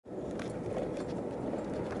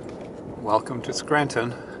Welcome to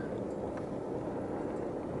Scranton.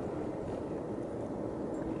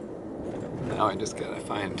 Now I just gotta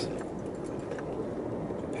find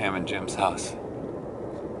Pam and Jim's house.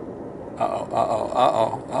 Uh-oh, uh-oh,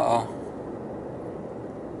 uh-oh, uh-oh.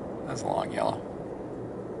 That's a long yellow.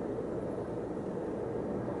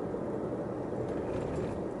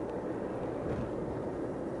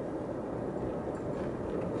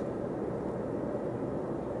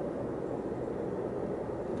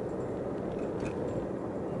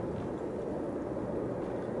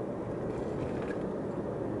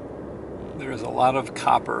 There's a lot of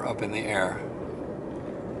copper up in the air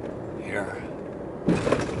here.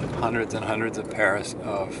 Hundreds and hundreds of pairs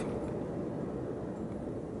of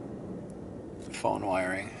phone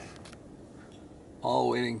wiring, all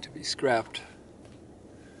waiting to be scrapped.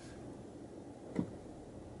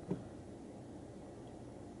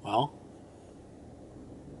 Well,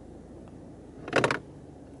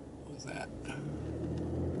 what was that?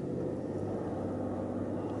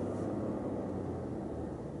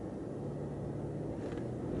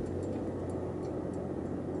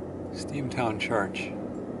 Steamtown Church.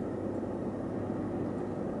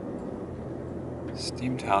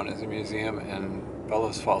 Steamtown is a museum in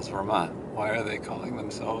Bellows Falls, Vermont. Why are they calling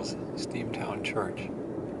themselves Steamtown Church?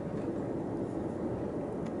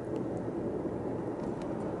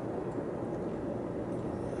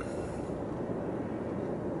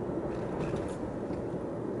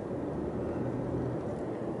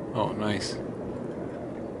 Oh, nice.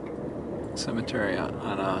 Cemetery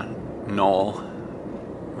on a knoll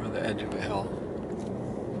or the edge of a hill.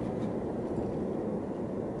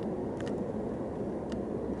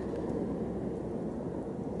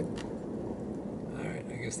 Alright,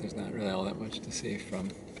 I guess there's not really all that much to see from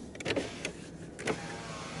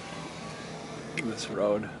this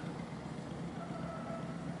road.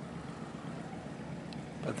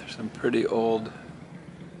 But there's some pretty old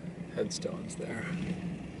headstones there.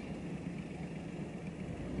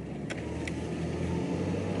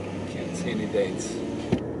 Can't see any dates.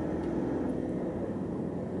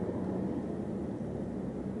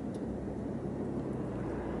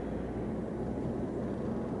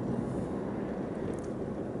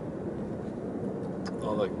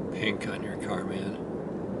 All the pink on your car, man.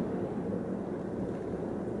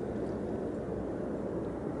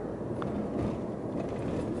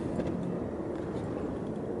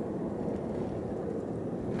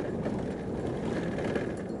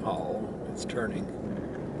 Oh, it's turning.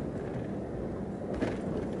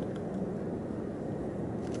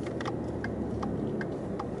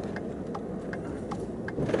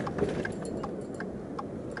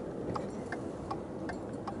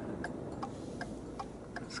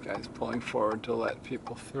 This guy's pulling forward to let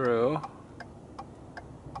people through.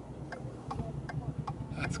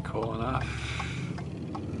 That's cool enough.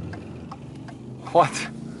 What?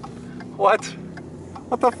 What?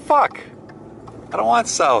 What the fuck? I don't want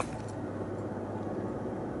south.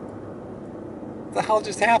 What the hell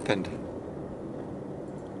just happened?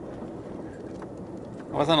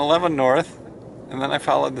 I was on 11 north, and then I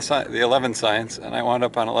followed the 11 signs, and I wound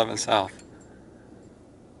up on 11 south.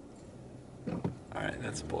 Alright,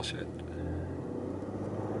 that's bullshit.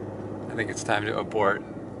 I think it's time to abort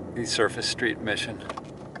the surface street mission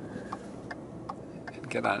and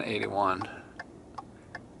get on 81.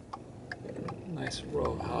 Nice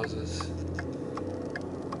row of houses.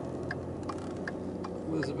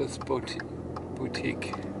 Elizabeth's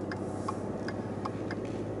Boutique.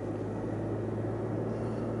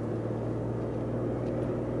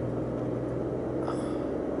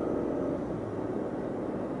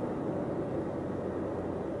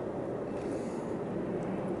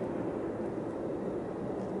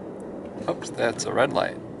 Oops, that's a red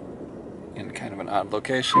light in kind of an odd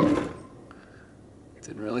location.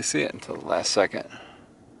 Didn't really see it until the last second.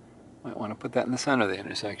 Might want to put that in the center of the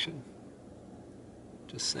intersection.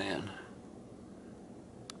 Just saying.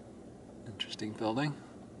 Interesting building.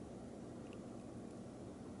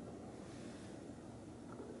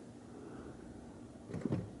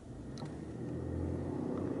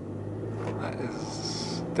 That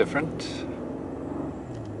is different.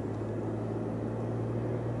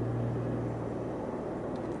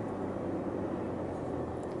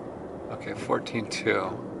 Okay,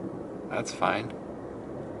 14.2. That's fine.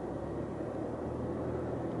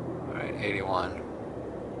 Alright, 81.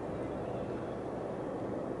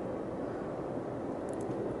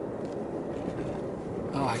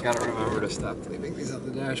 Oh, I gotta remember to stop leaving these on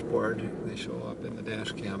the dashboard. They show up in the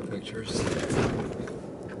dash cam pictures.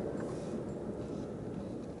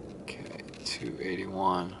 Okay,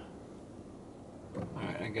 281.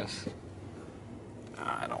 Alright, I guess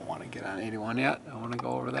I don't want to get on 81 yet. I want to go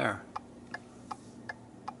over there.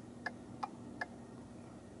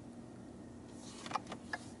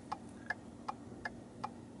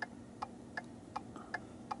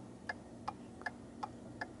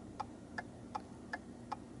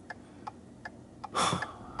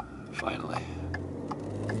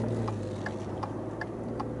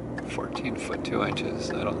 foot 2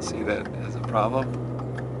 inches. I don't see that as a problem.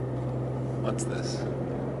 What's this?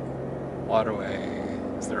 Waterway.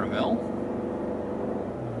 Is there a mill?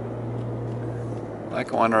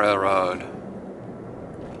 Lackawanna Railroad.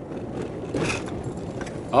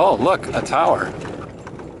 Oh, look, a tower.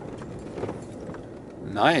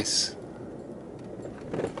 Nice.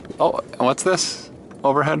 Oh, and what's this?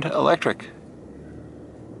 Overhead electric.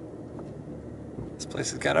 This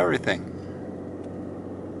place has got everything.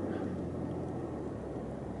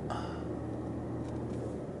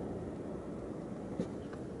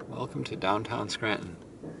 Welcome to downtown Scranton,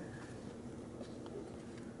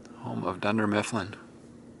 home of Dunder Mifflin.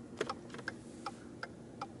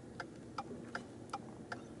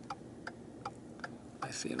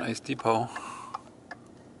 I see a nice depot.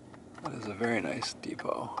 That is a very nice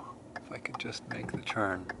depot. If I could just make the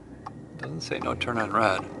turn. It doesn't say no turn on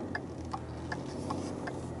red.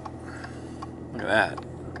 Look at that.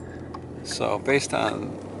 So based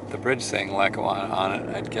on the bridge saying Lackawanna on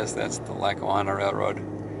it, I'd guess that's the Lackawanna Railroad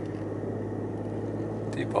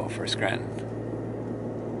depot for Scranton.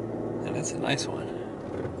 And it's a nice one.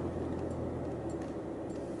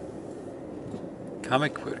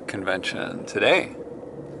 Comic book convention today.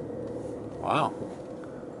 Wow.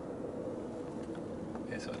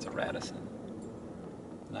 Okay, so it's a Radisson.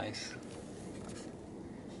 Nice.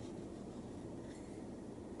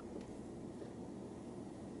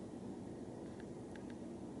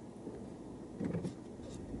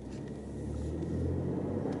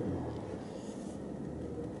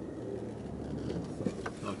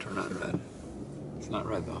 No turn on red. It's not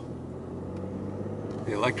red though.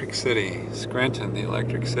 The Electric City. Scranton, the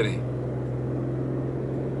Electric City.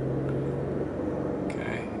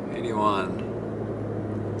 Okay, 81.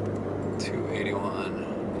 281.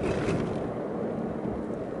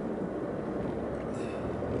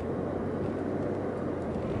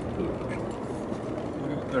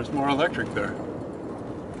 There's more electric there.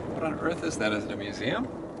 What on earth is that? Is it a museum?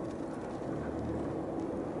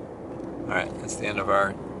 Alright, that's the end of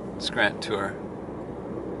our Scranton tour.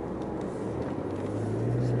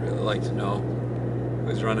 I'd really like to know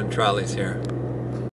who's running trolleys here.